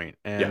boiling point,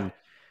 and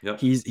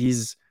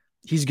he's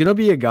gonna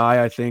be a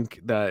guy, I think,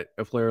 that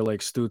a player like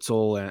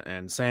Stützle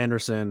and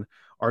Sanderson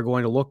are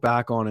going to look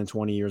back on in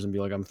 20 years and be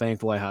like, I'm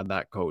thankful I had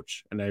that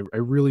coach. And I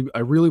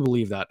really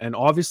believe that. And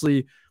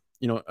obviously,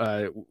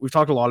 we've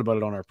talked a lot about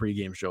it on our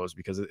pregame shows,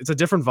 because it's a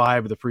different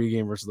vibe, the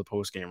pregame versus the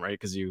postgame, right?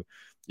 Because you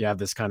have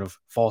this kind of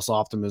false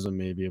optimism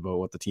maybe about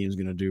what the team's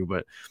going to do.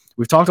 But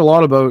we've talked a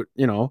lot about,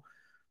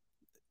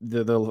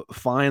 the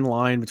fine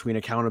line between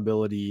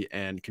accountability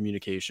and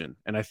communication.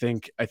 And I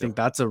think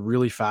that's a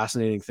really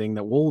fascinating thing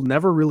that we'll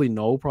never really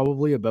know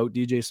probably about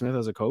DJ Smith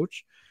as a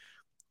coach,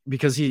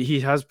 because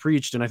he has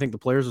preached, and I think the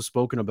players have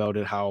spoken about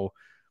it, how,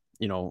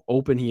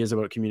 open he is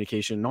about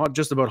communication, not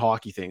just about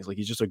hockey things. Like,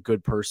 he's just a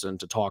good person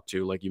to talk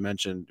to, like you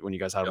mentioned when you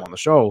guys had him on the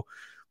show.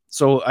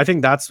 So I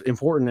think that's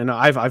important. And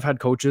I've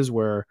had coaches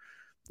where,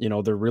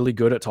 they're really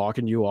good at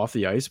talking to you off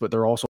the ice, but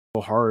they're also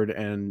hard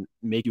and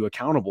make you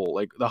accountable.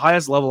 Like, the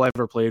highest level I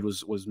ever played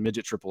was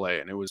midget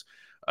AAA, and it was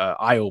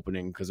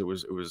eye-opening, because it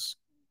was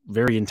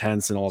very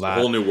intense and all that.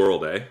 A whole new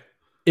world, eh?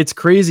 It's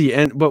crazy.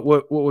 But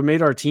what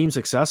made our team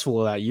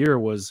successful that year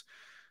was,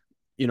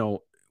 we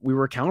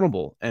were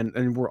accountable,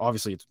 and we're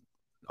obviously,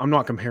 I'm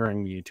not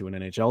comparing you to an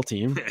NHL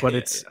team, but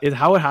it's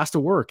how it has to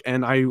work.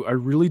 And I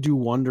really do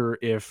wonder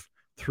if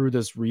through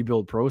this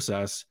rebuild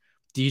process,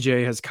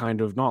 DJ has kind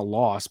of not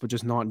lost, but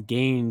just not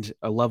gained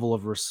a level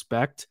of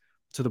respect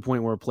to the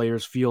point where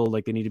players feel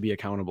like they need to be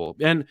accountable.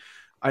 And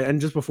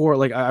just before,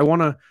 like, I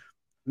want to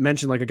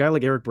mention, like, a guy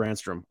like Erik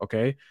Brannstrom.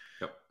 Okay.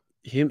 Yep.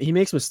 He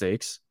makes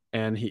mistakes,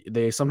 and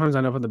they sometimes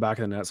end up in the back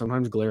of the net,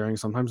 sometimes glaring,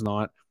 sometimes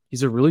not.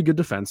 He's a really good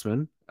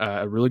defenseman,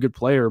 a really good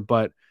player,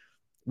 but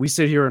we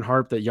sit here and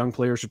harp that young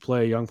players should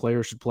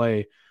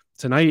play.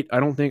 Tonight, I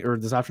don't think, or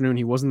this afternoon,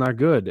 he wasn't that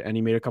good, and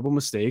he made a couple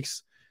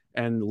mistakes.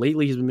 And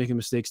lately, he's been making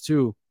mistakes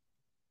too.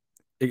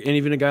 And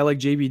even a guy like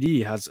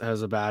JBD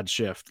has a bad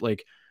shift.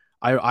 Like,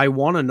 I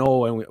want to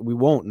know, and we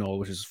won't know,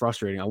 which is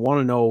frustrating. I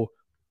want to know,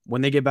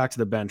 when they get back to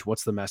the bench,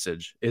 what's the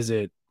message? Is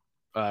it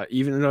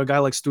even a guy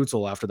like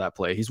Stützle after that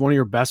play? He's one of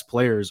your best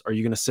players. Are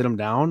you going to sit him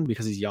down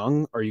because he's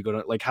young? Are you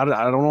going to, like, I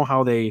don't know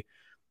how they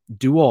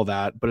do all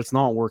that, but it's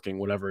not working,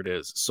 whatever it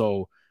is.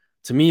 So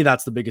to me,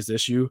 that's the biggest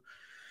issue.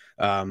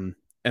 And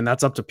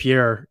that's up to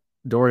Pierre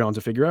Dorion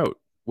to figure out,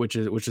 which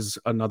is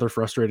another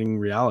frustrating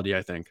reality,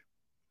 I think.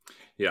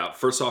 Yeah,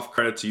 first off,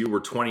 credit to you. We're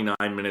 29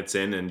 minutes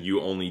in, and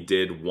you only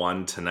did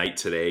one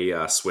today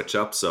switch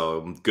up.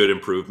 So good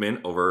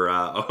improvement over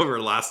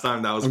last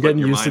time. That was, I'm getting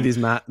used to these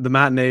the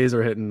matinees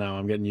are hitting now.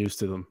 I'm getting used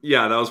to them.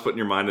 Yeah, that was putting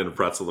your mind in a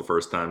pretzel the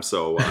first time.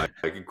 So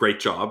great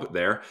job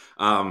there.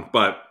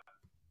 But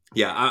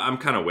yeah, I'm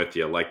kind of with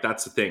you. Like,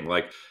 that's the thing.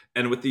 Like,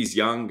 and with these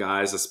young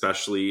guys,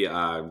 especially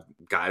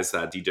guys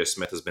that DJ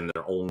Smith has been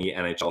their only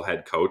NHL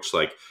head coach,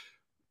 like,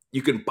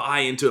 you can buy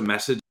into a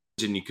message,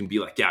 and you can be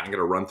like, yeah, I'm going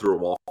to run through a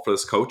wall for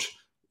this coach.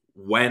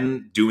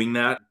 When doing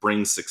that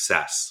brings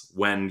success,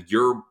 when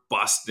you're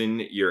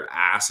busting your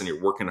ass and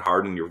you're working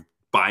hard and you're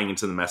buying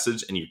into the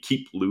message and you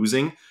keep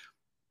losing,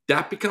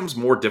 that becomes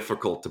more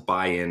difficult to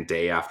buy in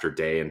day after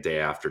day and day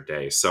after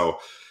day. So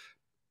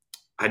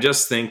I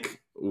just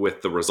think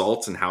with the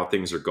results and how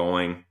things are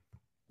going,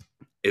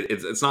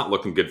 it's not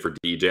looking good for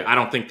DJ. I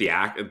don't think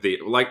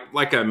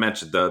like I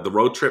mentioned, the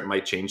road trip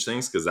might change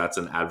things, because that's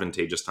an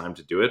advantageous time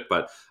to do it.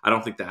 But I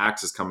don't think the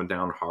axe is coming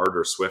down hard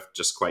or swift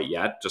just quite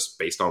yet, just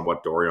based on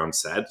what Dorion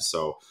said.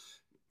 So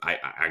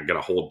I'm gonna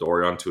hold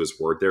Dorion to his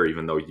word there,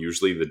 even though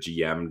usually the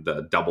GM,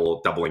 the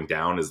doubling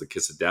down, is the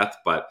kiss of death.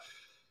 But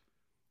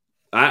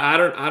I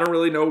don't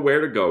really know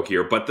where to go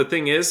here. But the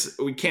thing is,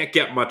 we can't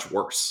get much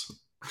worse.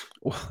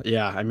 Well,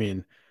 yeah, I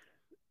mean,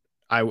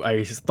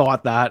 I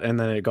thought that, and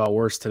then it got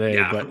worse today.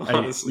 Yeah,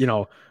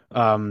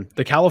 but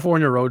the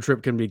California road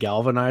trip can be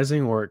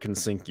galvanizing, or it can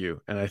sink you.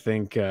 And I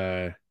think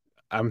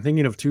I'm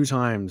thinking of 2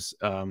 times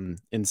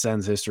in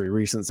Sens history,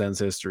 recent Sens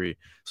history.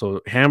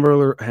 So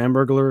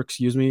Hamburglar,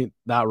 excuse me,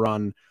 that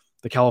run,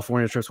 the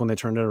California trips when they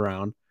turned it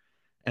around,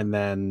 and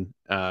then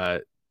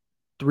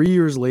 3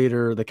 years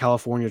later, the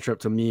California trip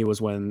to me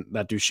was when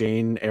that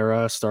Duchesne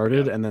era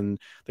started. Yeah. And then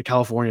the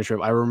California trip,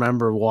 I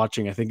remember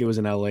watching, I think it was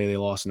in LA, they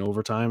lost in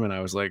overtime, and I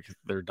was like,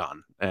 they're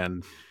done.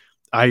 And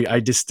I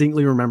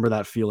distinctly remember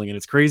that feeling, and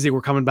it's crazy.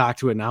 We're coming back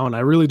to it now, and I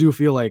really do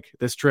feel like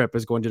this trip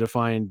is going to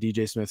define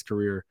DJ Smith's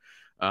career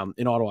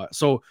in Ottawa.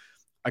 So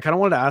I kind of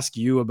wanted to ask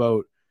you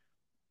about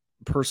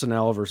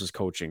personnel versus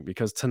coaching,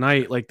 because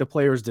tonight, like, the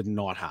players did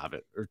not have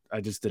it. Or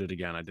I just did it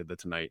again. I did that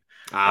tonight.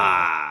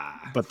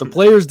 But the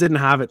players didn't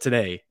have it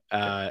today.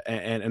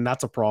 And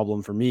that's a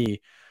problem for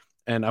me.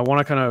 And I want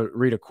to kind of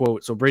read a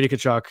quote. So Brady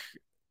Tkachuk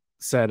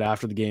said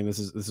after the game, this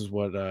is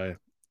what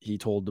he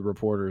told the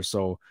reporters.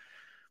 So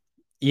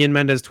Ian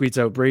Mendez tweets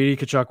out, Brady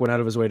Tkachuk went out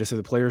of his way to say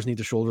the players need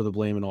to shoulder the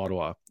blame in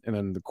Ottawa. And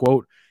then the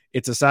quote,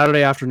 it's a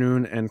Saturday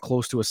afternoon and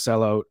close to a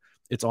sellout.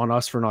 It's on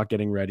us for not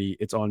getting ready.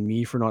 It's on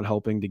me for not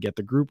helping to get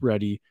the group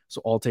ready.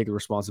 So I'll take the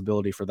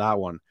responsibility for that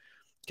one.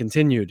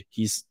 Continued.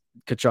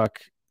 Tkachuk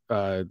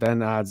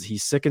then adds,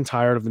 he's sick and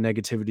tired of the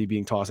negativity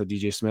being tossed at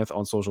DJ Smith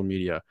on social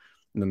media.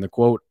 And then the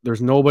quote,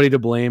 there's nobody to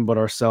blame but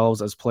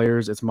ourselves as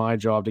players. It's my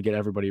job to get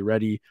everybody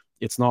ready.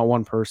 It's not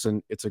one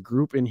person. It's a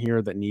group in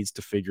here that needs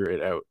to figure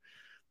it out.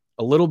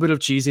 A little bit of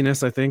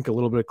cheesiness, I think, a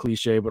little bit of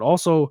cliche, but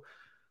also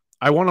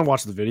I want to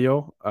watch the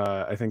video.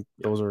 I think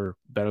those are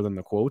better than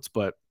the quotes,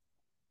 but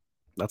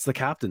that's the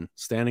captain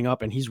standing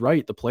up, and he's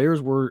right. The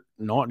players were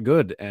not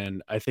good.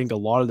 And I think a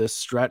lot of this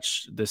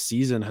stretch this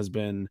season has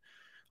been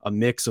a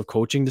mix of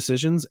coaching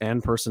decisions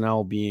and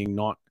personnel being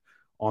not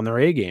on their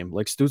A game,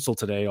 like Stützle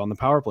today on the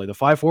power play. The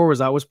 5-4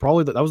 that was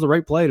probably that was the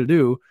right play to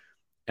do.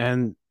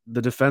 And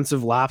the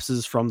defensive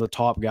lapses from the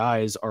top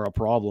guys are a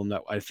problem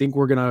that I think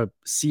we're going to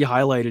see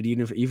highlighted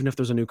even if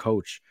there's a new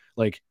coach.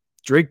 Like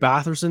Drake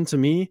Batherson, to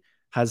me,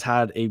 has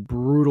had a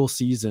brutal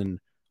season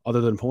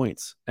other than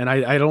points. And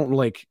I don't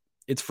like,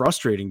 it's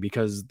frustrating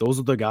because those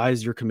are the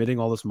guys you're committing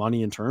all this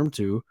money and term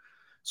to.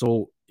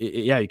 So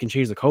yeah, you can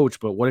change the coach,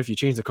 but what if you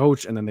change the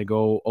coach and then they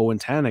go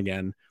 0-10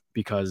 again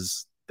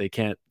because they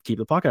can't keep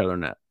the puck out of their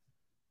net?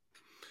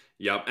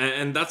 Yep.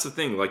 And that's the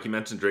thing. Like you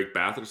mentioned, Drake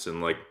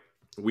Batherson, like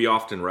we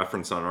often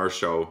reference on our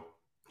show,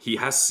 he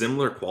has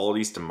similar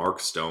qualities to Mark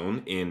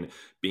Stone in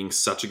being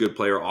such a good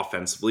player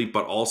offensively,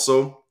 but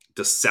also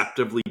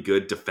deceptively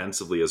good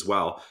defensively as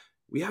well.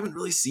 We haven't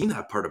really seen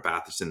that part of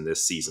Batherson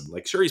this season.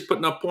 Like, sure, he's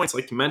putting up points,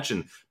 like you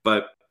mentioned,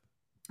 but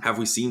have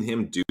we seen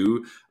him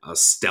do a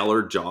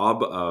stellar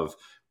job of,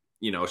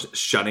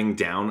 shutting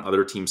down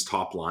other teams'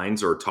 top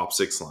lines or top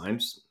six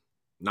lines?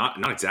 Not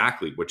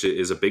exactly, which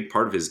is a big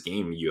part of his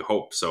game, you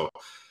hope. So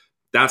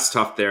that's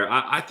tough there.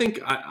 I think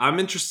I'm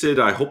interested.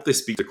 I hope they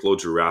speak to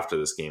Claude Giroux after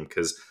this game,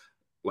 because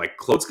like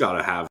Claude's got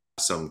to have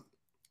some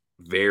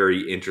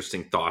very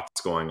interesting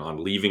thoughts going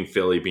on, leaving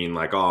Philly, being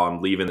like, oh,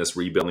 I'm leaving this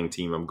rebuilding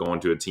team. I'm going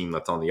to a team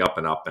that's on the up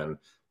and up, and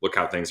look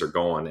how things are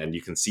going. And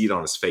you can see it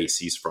on his face.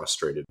 He's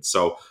frustrated.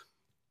 So,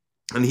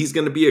 and he's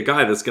going to be a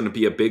guy that's going to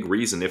be a big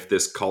reason if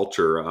this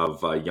culture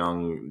of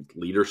young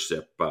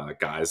leadership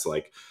guys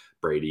like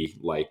Brady,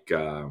 like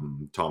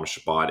Thomas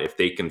Chabot, if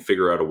they can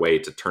figure out a way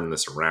to turn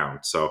this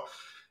around. So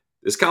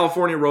this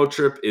California road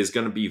trip is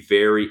going to be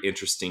very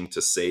interesting,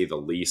 to say the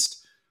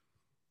least.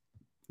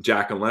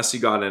 Jack, unless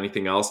you got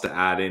anything else to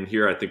add in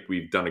here, I think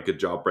we've done a good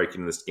job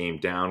breaking this game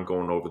down,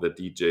 going over the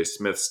DJ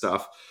Smith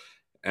stuff.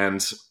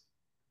 And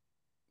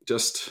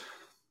just,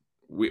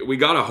 we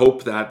got to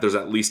hope that there's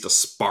at least a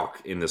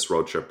spark in this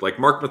road trip. Like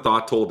Mark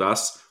Mathot told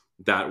us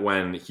that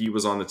when he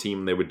was on the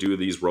team, they would do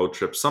these road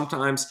trips.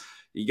 Sometimes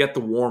you get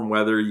the warm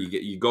weather,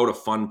 you go to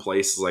fun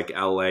places like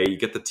LA, you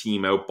get the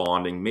team out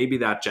bonding. Maybe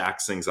that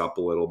jacks things up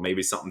a little.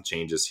 Maybe something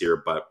changes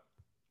here, but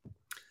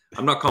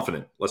I'm not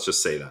confident. Let's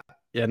just say that.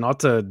 Yeah, not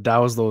to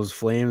douse those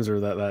flames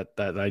or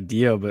that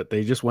idea, but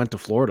they just went to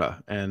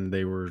Florida and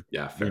they were,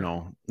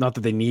 not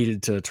that they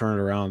needed to turn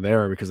it around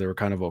there because they were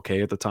kind of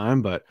okay at the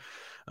time, but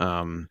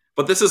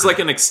this is like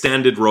an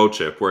extended road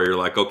trip where you're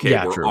like, okay,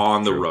 yeah, we're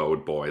on the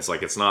road, boys.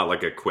 Like it's not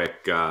like a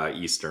quick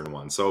Eastern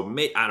one. So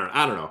I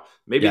don't know.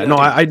 Maybe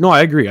I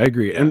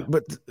agree. Yeah.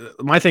 But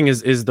my thing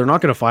is they're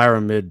not going to fire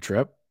him mid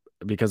trip,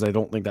 because I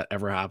don't think that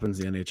ever happens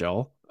in the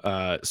NHL.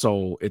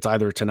 So it's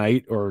either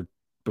tonight or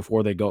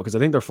before they go, because I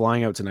think they're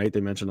flying out tonight. They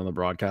mentioned on the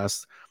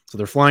broadcast, so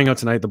they're flying out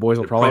tonight. The boys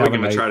will probably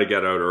going to try to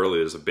get out early.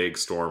 There's a big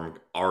storm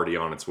already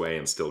on its way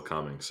and still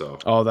coming. So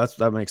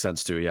that makes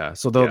sense too. Yeah.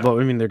 So they're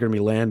going to be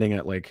landing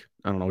at like,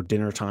 I don't know,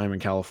 dinner time in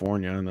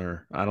California,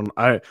 and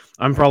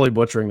I'm probably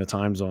butchering the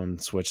time zone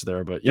switch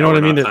there, but you know what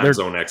I mean. They're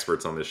zone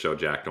experts on this show,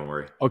 Jack. Don't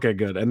worry. Okay,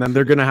 good. And then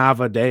they're going to have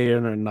a day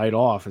and a night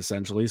off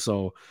essentially.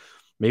 So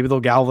maybe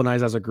they'll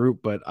galvanize as a group,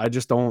 but I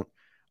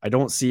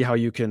don't see how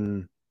you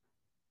can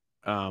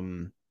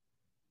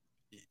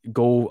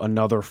go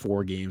another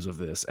 4 games of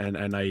this.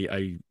 And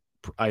I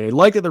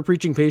like that they're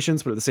preaching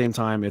patience, but at the same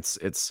time, it's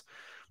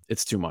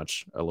too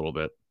much a little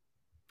bit.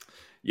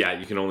 Yeah,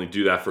 you can only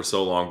do that for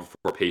so long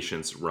before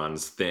patience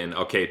runs thin.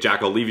 Okay,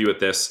 Jack, I'll leave you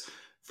with this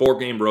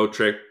 4-game road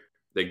trip.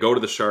 They go to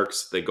the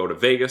Sharks, they go to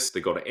Vegas,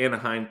 they go to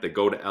Anaheim, they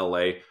go to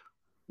LA.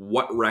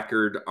 What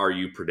record are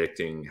you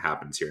predicting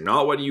happens here?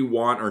 Not what you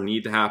want or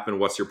need to happen.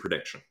 What's your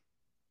prediction?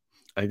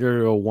 I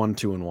go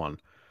 1-2-1.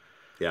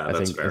 Yeah,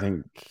 that's fair. I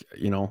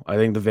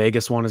think the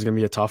Vegas one is going to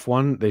be a tough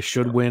one. They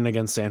should win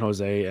against San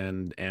Jose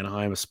and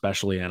Anaheim,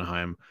 especially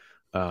Anaheim.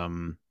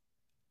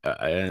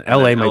 And And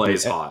LA then might be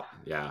LA's hot.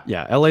 Yeah.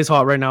 Yeah, LA's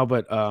hot right now,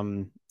 but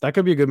that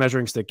could be a good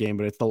measuring stick game.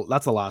 But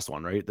that's the last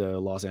one, right? The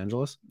Los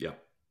Angeles. Yep.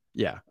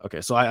 Yeah.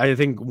 Okay. So I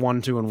think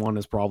 1-2-1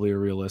 is probably a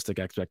realistic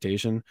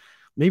expectation.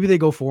 Maybe they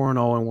go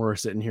 4-0 and we're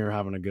sitting here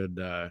having a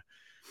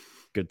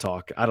good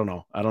talk. I don't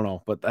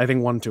know. But I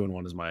think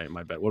 1-2-1 is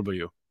my bet. What about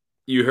you?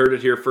 You heard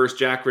it here first,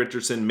 Jack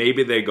Richardson.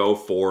 Maybe they go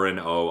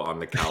 4-0 on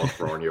the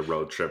California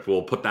road trip.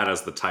 We'll put that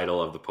as the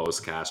title of the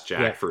postcast,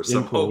 Jack, for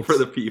some hope for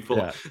the people.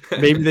 Yeah.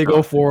 Maybe they go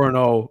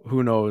 4-0.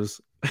 Who knows?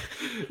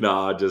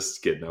 No,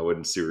 just kidding. I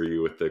wouldn't sue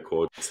you with the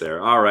quotes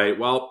there. All right.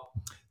 Well,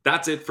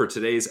 that's it for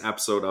today's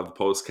episode of the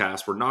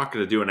postcast. We're not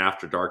going to do an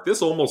after dark.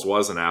 This almost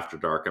was an after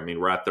dark. I mean,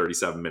 we're at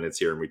 37 minutes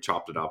here and we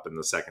chopped it up in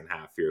the second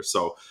half here.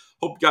 So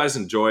hope you guys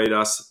enjoyed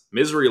us.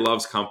 Misery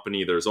loves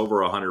company. There's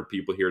over 100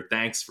 people here.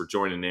 Thanks for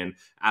joining in.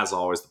 As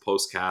always, the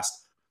postcast.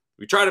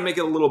 We try to make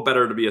it a little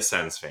better to be a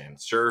Sens fan.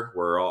 Sure,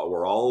 we're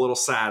all a little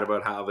sad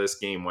about how this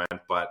game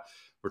went, but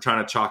we're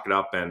trying to chalk it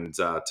up. And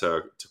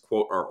to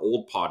quote our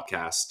old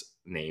podcast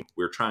name,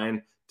 we're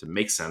trying to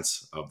make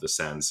sense of the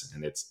Sens,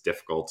 and it's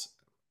difficult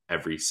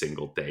every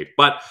single day.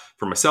 But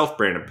for myself,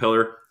 Brandon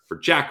Pillar, for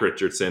Jack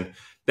Richardson,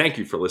 thank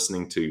you for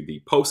listening to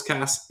the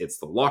postcast. It's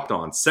the Locked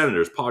On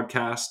Senators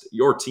podcast,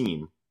 your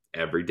team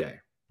every day.